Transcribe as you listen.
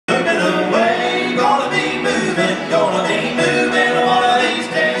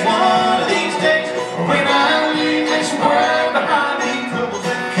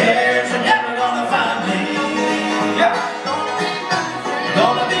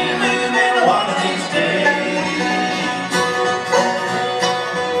moving one of these days.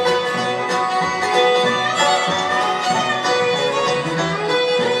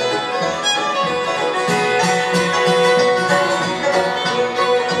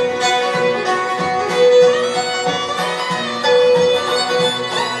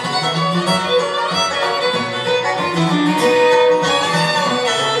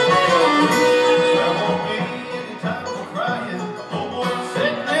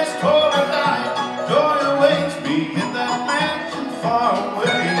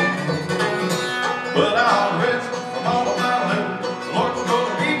 But I'll rest from all of my labor. The Lord's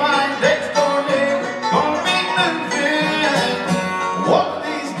gonna be my next door neighbor. Gonna be moving one of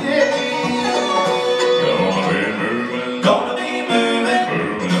these days. Gonna be moving,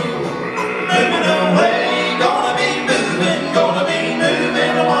 moving away. Gonna be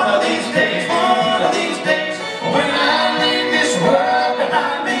moving one of these days, one of these days. When I leave this world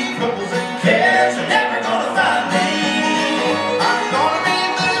behind me, troubles and cares are never gonna find me. I'm gonna be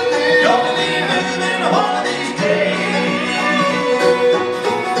moving one of these days.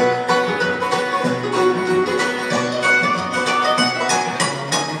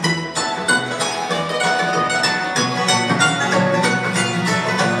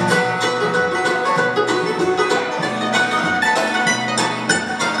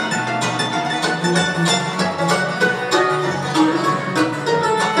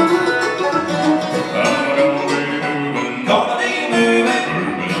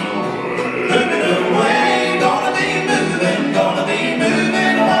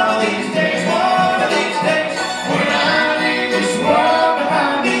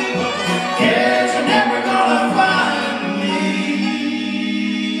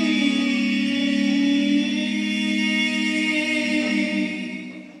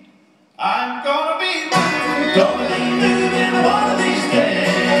 I'm gonna be moving.